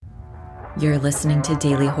You're listening to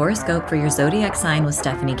Daily Horoscope for your zodiac sign with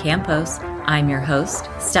Stephanie Campos. I'm your host,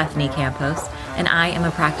 Stephanie Campos, and I am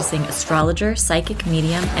a practicing astrologer, psychic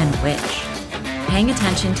medium, and witch. Paying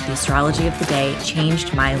attention to the astrology of the day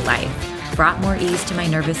changed my life, brought more ease to my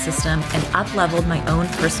nervous system, and up-leveled my own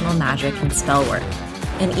personal magic and spell work.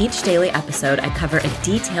 In each daily episode, I cover a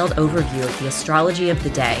detailed overview of the astrology of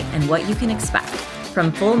the day and what you can expect.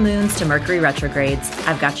 From full moons to Mercury retrogrades,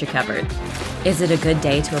 I've got you covered. Is it a good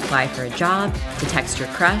day to apply for a job, to text your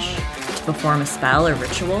crush, to perform a spell or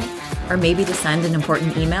ritual, or maybe to send an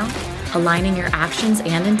important email? Aligning your actions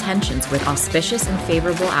and intentions with auspicious and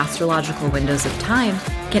favorable astrological windows of time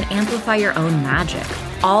can amplify your own magic,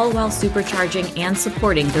 all while supercharging and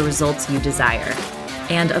supporting the results you desire.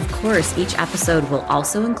 And of course, each episode will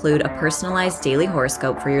also include a personalized daily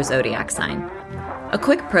horoscope for your zodiac sign. A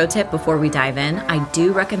quick pro tip before we dive in, I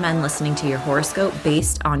do recommend listening to your horoscope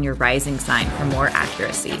based on your rising sign for more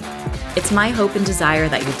accuracy. It's my hope and desire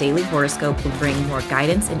that your daily horoscope will bring more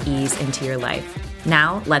guidance and ease into your life.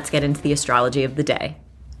 Now, let's get into the astrology of the day.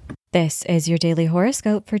 This is your daily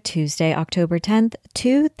horoscope for Tuesday, October 10th,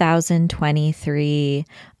 2023.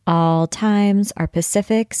 All times are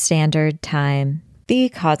Pacific Standard Time. The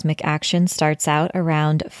cosmic action starts out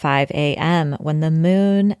around 5 a.m. when the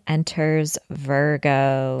moon enters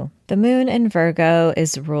Virgo. The moon in Virgo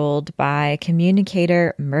is ruled by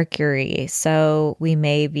communicator Mercury, so we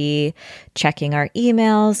may be checking our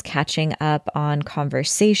emails, catching up on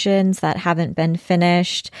conversations that haven't been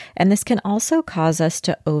finished, and this can also cause us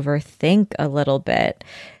to overthink a little bit.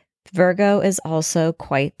 Virgo is also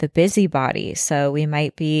quite the busybody, so we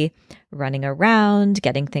might be running around,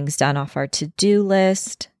 getting things done off our to-do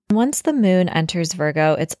list. Once the moon enters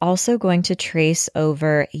Virgo, it's also going to trace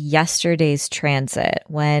over yesterday's transit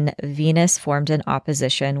when Venus formed an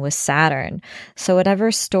opposition with Saturn. So whatever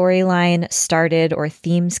storyline started or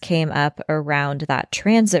themes came up around that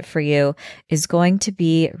transit for you is going to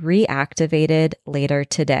be reactivated later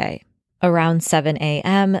today. Around 7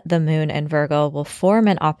 a.m., the moon in Virgo will form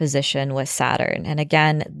an opposition with Saturn. And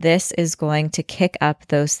again, this is going to kick up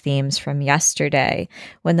those themes from yesterday.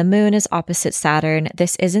 When the moon is opposite Saturn,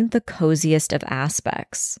 this isn't the coziest of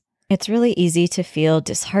aspects. It's really easy to feel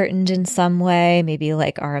disheartened in some way, maybe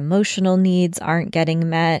like our emotional needs aren't getting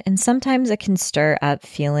met, and sometimes it can stir up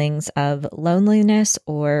feelings of loneliness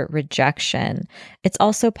or rejection. It's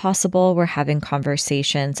also possible we're having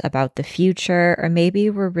conversations about the future, or maybe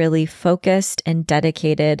we're really focused and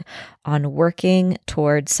dedicated on working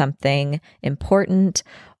towards something important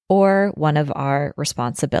or one of our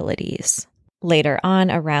responsibilities. Later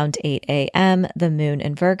on, around 8 a.m., the moon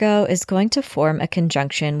in Virgo is going to form a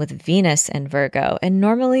conjunction with Venus in Virgo. And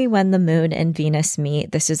normally when the moon and Venus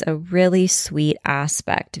meet, this is a really sweet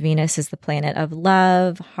aspect. Venus is the planet of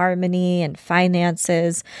love, harmony, and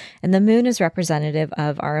finances, and the moon is representative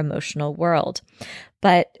of our emotional world.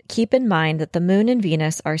 But keep in mind that the moon and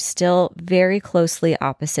Venus are still very closely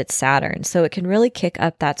opposite Saturn, so it can really kick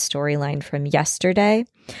up that storyline from yesterday.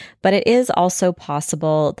 But it is also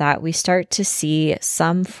possible that we start to see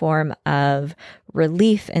some form of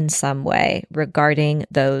relief in some way regarding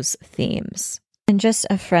those themes. And just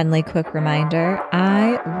a friendly quick reminder,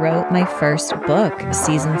 I wrote my first book,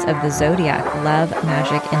 Seasons of the Zodiac, Love,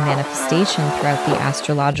 Magic, and Manifestation throughout the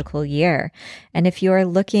astrological year. And if you are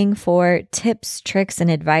looking for tips, tricks,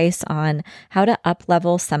 and advice on how to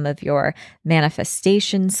up-level some of your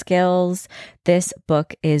manifestation skills, this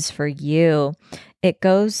book is for you. It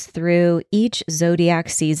goes through each zodiac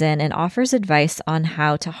season and offers advice on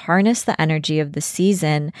how to harness the energy of the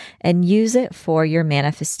season and use it for your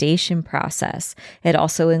manifestation process. It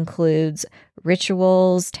also includes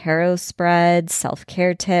rituals, tarot spreads,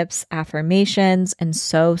 self-care tips, affirmations, and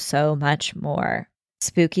so much more.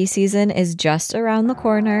 Spooky season is just around the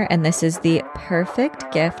corner, and this is the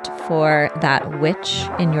perfect gift for that witch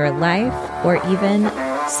in your life or even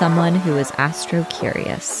someone who is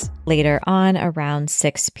astro-curious. Later on, around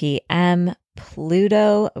 6 p.m.,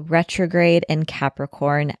 Pluto retrograde in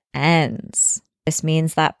Capricorn ends. This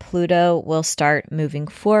means that Pluto will start moving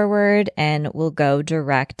forward and will go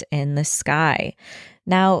direct in the sky.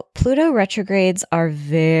 Now, Pluto retrogrades are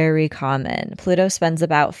very common. Pluto spends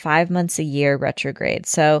about 5 months a year retrograde.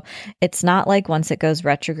 So it's not like once it goes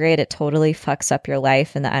retrograde, it totally fucks up your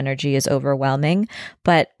life and the energy is overwhelming.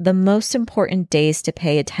 But the most important days to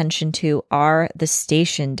pay attention to are the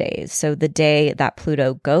station days. So the day that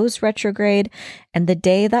Pluto goes retrograde and the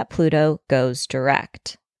day that Pluto goes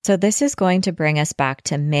direct. So this is going to bring us back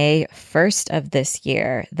to May 1st of this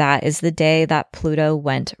year. That is the day that Pluto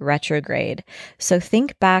went retrograde. So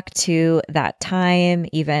think back to that time,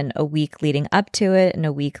 even a week leading up to it and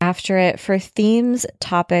a week after it, for themes,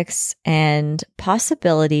 topics, and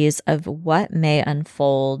possibilities of what may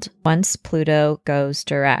unfold once Pluto goes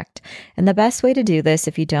direct. And the best way to do this,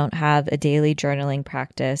 if you don't have a daily journaling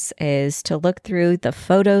practice, is to look through the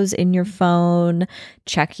photos in your phone,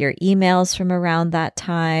 check your emails from around that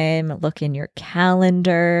time, look in your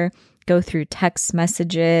calendar, go through text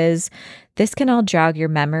messages. This can all jog your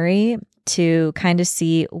memory to kind of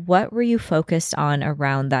see what were you focused on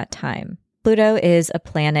around that time. Pluto is a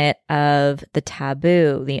planet of the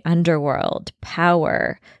taboo, the underworld,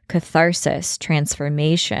 power, catharsis,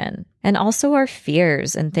 transformation, and also our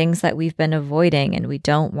fears and things that we've been avoiding and we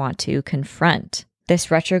don't want to confront. This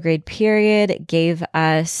retrograde period gave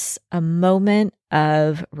us a moment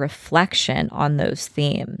of reflection on those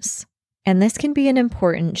themes. And this can be an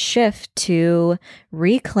important shift to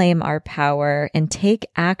reclaim our power and take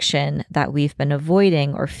action that we've been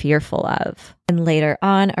avoiding or fearful of. And later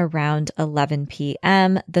on, around 11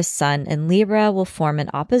 p.m., the Sun in Libra will form an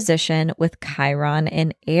opposition with Chiron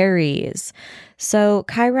in Aries. So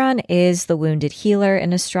Chiron is the wounded healer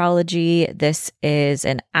in astrology. This is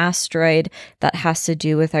an asteroid that has to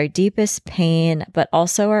do with our deepest pain, but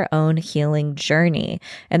also our own healing journey.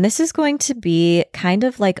 And this is going to be kind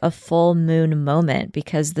of like a full moon moment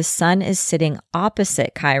because the Sun is sitting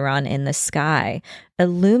opposite Chiron in the sky,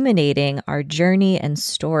 illuminating our journey and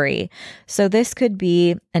story. So this could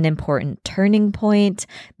be an important turning point.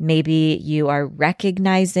 Maybe you are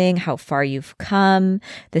recognizing how far you've come.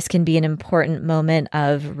 This can be an important moment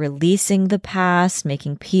of releasing the past,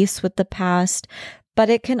 making peace with the past. But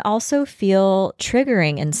it can also feel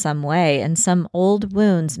triggering in some way, and some old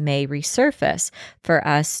wounds may resurface for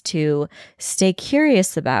us to stay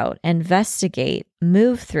curious about, investigate,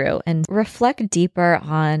 move through, and reflect deeper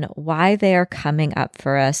on why they are coming up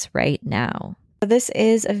for us right now. This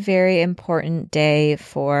is a very important day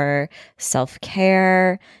for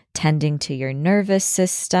self-care, tending to your nervous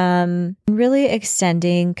system, and really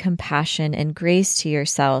extending compassion and grace to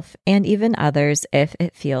yourself and even others if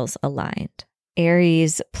it feels aligned.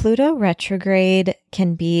 Aries, Pluto retrograde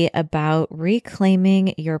can be about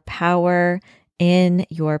reclaiming your power in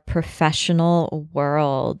your professional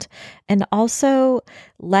world and also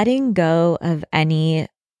letting go of any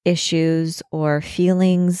issues or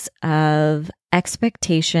feelings of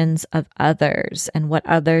expectations of others and what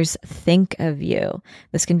others think of you.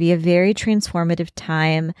 This can be a very transformative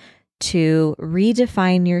time to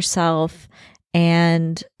redefine yourself.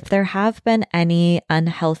 And if there have been any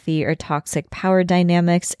unhealthy or toxic power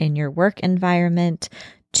dynamics in your work environment,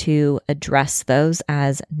 to address those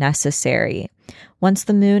as necessary. Once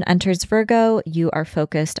the moon enters Virgo, you are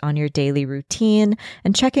focused on your daily routine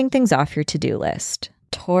and checking things off your to-do list.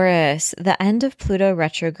 Taurus, the end of Pluto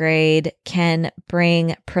retrograde can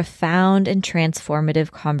bring profound and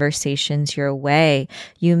transformative conversations your way.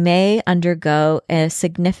 You may undergo a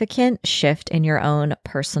significant shift in your own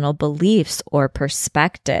personal beliefs or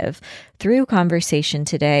perspective through conversation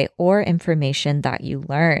today or information that you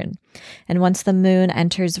learn. And once the moon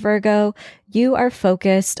enters Virgo, you are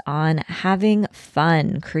focused on having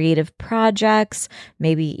fun, creative projects,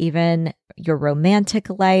 maybe even your romantic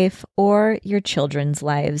life or your children's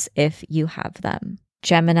lives if you have them.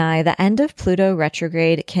 Gemini, the end of Pluto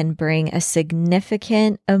retrograde can bring a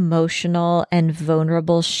significant emotional and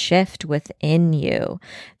vulnerable shift within you.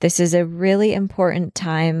 This is a really important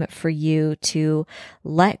time for you to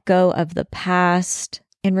let go of the past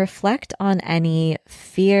and reflect on any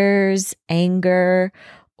fears, anger,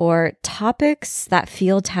 or topics that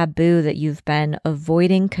feel taboo that you've been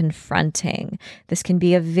avoiding confronting. This can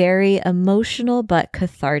be a very emotional but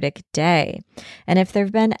cathartic day. And if there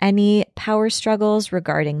have been any power struggles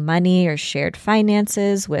regarding money or shared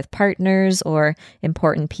finances with partners or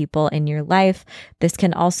important people in your life, this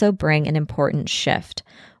can also bring an important shift.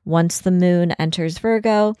 Once the moon enters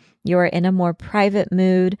Virgo, you are in a more private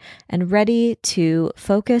mood and ready to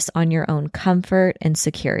focus on your own comfort and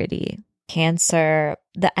security. Cancer,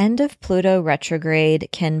 the end of Pluto retrograde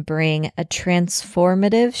can bring a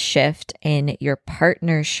transformative shift in your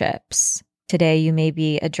partnerships. Today, you may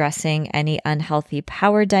be addressing any unhealthy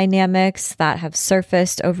power dynamics that have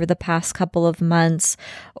surfaced over the past couple of months,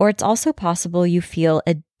 or it's also possible you feel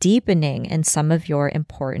a deepening in some of your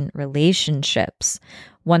important relationships.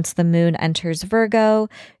 Once the moon enters Virgo,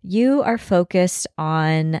 you are focused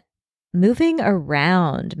on moving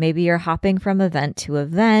around. Maybe you're hopping from event to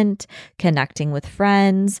event, connecting with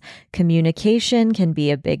friends. Communication can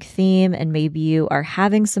be a big theme, and maybe you are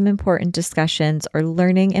having some important discussions or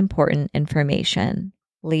learning important information.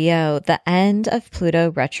 Leo, the end of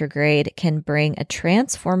Pluto retrograde can bring a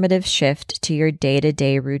transformative shift to your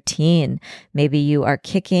day-to-day routine. Maybe you are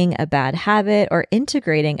kicking a bad habit or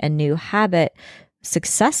integrating a new habit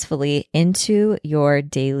successfully into your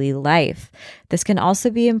daily life. This can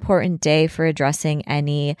also be an important day for addressing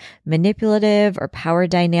any manipulative or power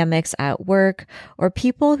dynamics at work or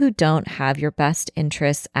people who don't have your best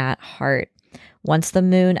interests at heart. Once the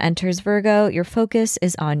moon enters Virgo, your focus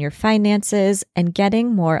is on your finances and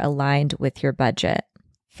getting more aligned with your budget.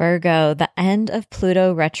 Virgo, the end of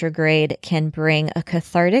Pluto retrograde can bring a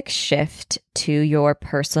cathartic shift to your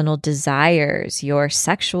personal desires, your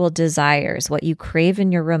sexual desires, what you crave in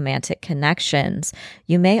your romantic connections.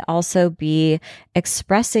 You may also be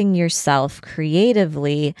expressing yourself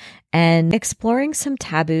creatively and exploring some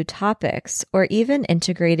taboo topics, or even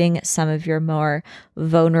integrating some of your more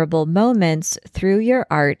vulnerable moments through your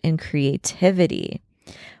art and creativity.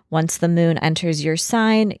 Once the moon enters your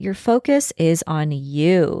sign, your focus is on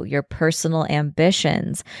you, your personal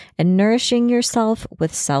ambitions, and nourishing yourself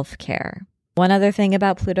with self-care. One other thing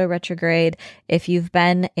about Pluto retrograde, if you've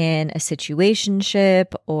been in a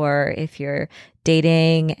situationship or if you're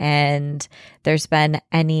dating and there's been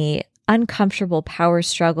any uncomfortable power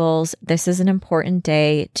struggles, this is an important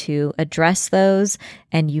day to address those,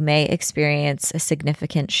 and you may experience a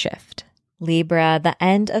significant shift. Libra, the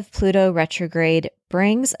end of Pluto retrograde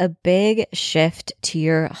brings a big shift to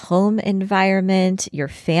your home environment, your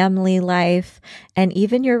family life, and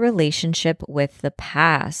even your relationship with the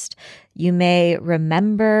past. You may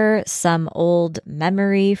remember some old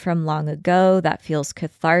memory from long ago that feels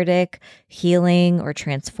cathartic, healing, or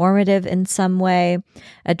transformative in some way.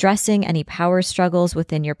 Addressing any power struggles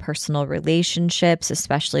within your personal relationships,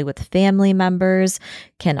 especially with family members,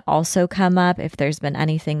 can also come up if there's been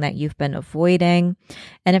anything that you've been avoiding.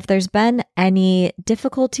 And if there's been any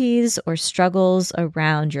difficulties or struggles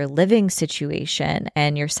around your living situation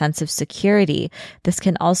and your sense of security, this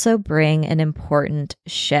can also bring an important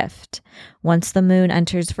shift. Once the moon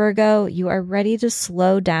enters Virgo, you are ready to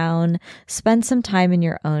slow down, spend some time in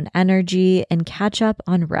your own energy, and catch up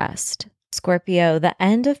on rest. Scorpio, the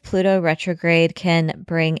end of Pluto retrograde can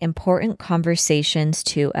bring important conversations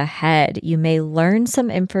to a head. You may learn some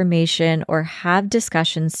information or have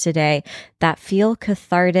discussions today that feel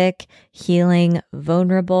cathartic, healing,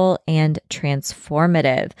 vulnerable, and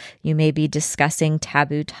transformative. You may be discussing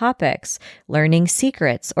taboo topics, learning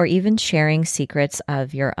secrets, or even sharing secrets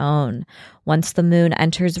of your own. Once the moon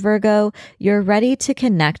enters Virgo, you're ready to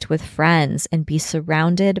connect with friends and be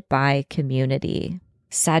surrounded by community.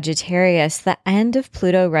 Sagittarius, the end of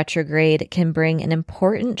Pluto retrograde can bring an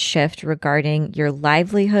important shift regarding your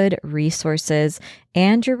livelihood, resources,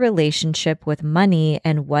 and your relationship with money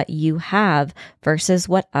and what you have versus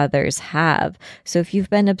what others have. So if you've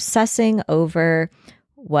been obsessing over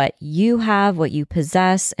what you have, what you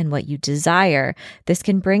possess, and what you desire, this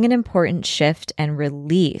can bring an important shift and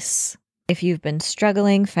release. If you've been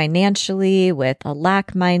struggling financially with a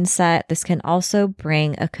lack mindset, this can also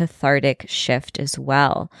bring a cathartic shift as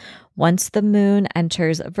well. Once the moon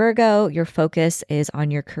enters Virgo, your focus is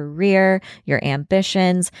on your career, your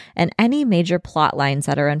ambitions, and any major plot lines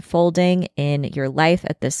that are unfolding in your life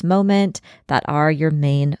at this moment that are your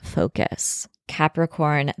main focus.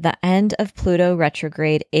 Capricorn, the end of Pluto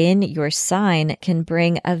retrograde in your sign can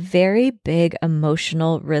bring a very big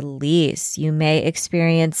emotional release. You may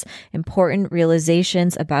experience important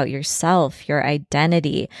realizations about yourself, your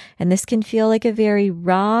identity, and this can feel like a very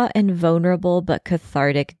raw and vulnerable but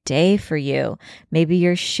cathartic day for you. Maybe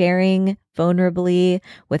you're sharing vulnerably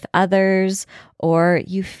with others, or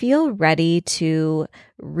you feel ready to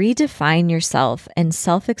redefine yourself and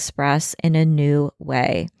self-express in a new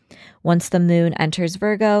way. Once the moon enters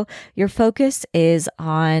Virgo, your focus is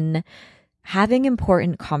on having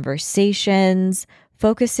important conversations,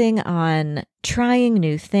 focusing on trying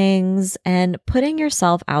new things, and putting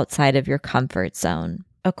yourself outside of your comfort zone.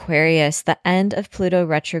 Aquarius, the end of Pluto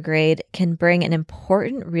retrograde can bring an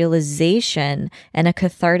important realization and a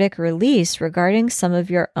cathartic release regarding some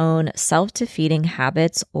of your own self-defeating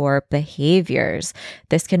habits or behaviors.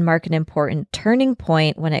 This can mark an important turning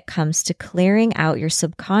point when it comes to clearing out your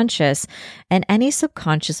subconscious and any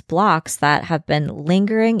subconscious blocks that have been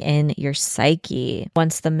lingering in your psyche.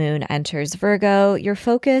 Once the moon enters Virgo, your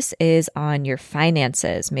focus is on your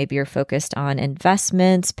finances. Maybe you're focused on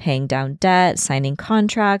investments, paying down debt, signing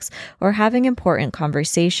contracts, or having important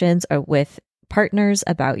conversations with partners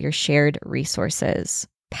about your shared resources.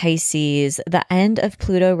 Pisces, the end of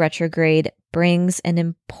Pluto retrograde brings an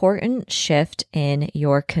important shift in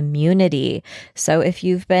your community. So if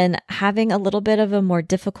you've been having a little bit of a more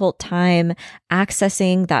difficult time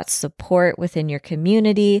accessing that support within your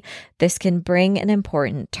community, this can bring an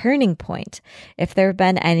important turning point. If there have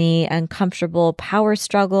been any uncomfortable power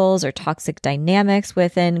struggles or toxic dynamics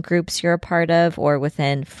within groups you're a part of or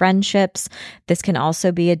within friendships, this can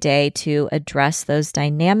also be a day to address those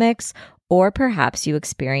dynamics, or perhaps you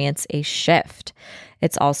experience a shift.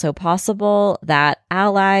 It's also possible that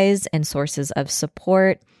allies and sources of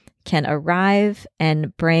support can arrive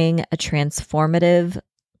and bring a transformative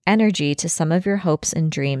energy to some of your hopes and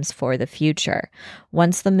dreams for the future.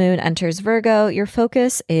 Once the moon enters Virgo, your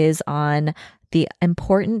focus is on the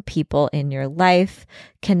important people in your life,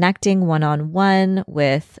 connecting one-on-one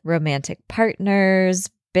with romantic partners,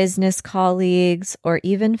 business colleagues, or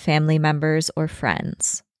even family members or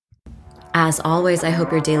friends. As always, I hope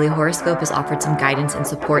your daily horoscope has offered some guidance and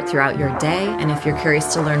support throughout your day. And if you're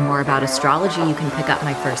curious to learn more about astrology, you can pick up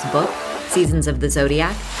my first book, Seasons of the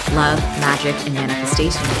Zodiac, Love, Magic, and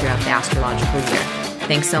Manifestation throughout the astrological year.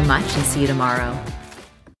 Thanks so much and see you tomorrow.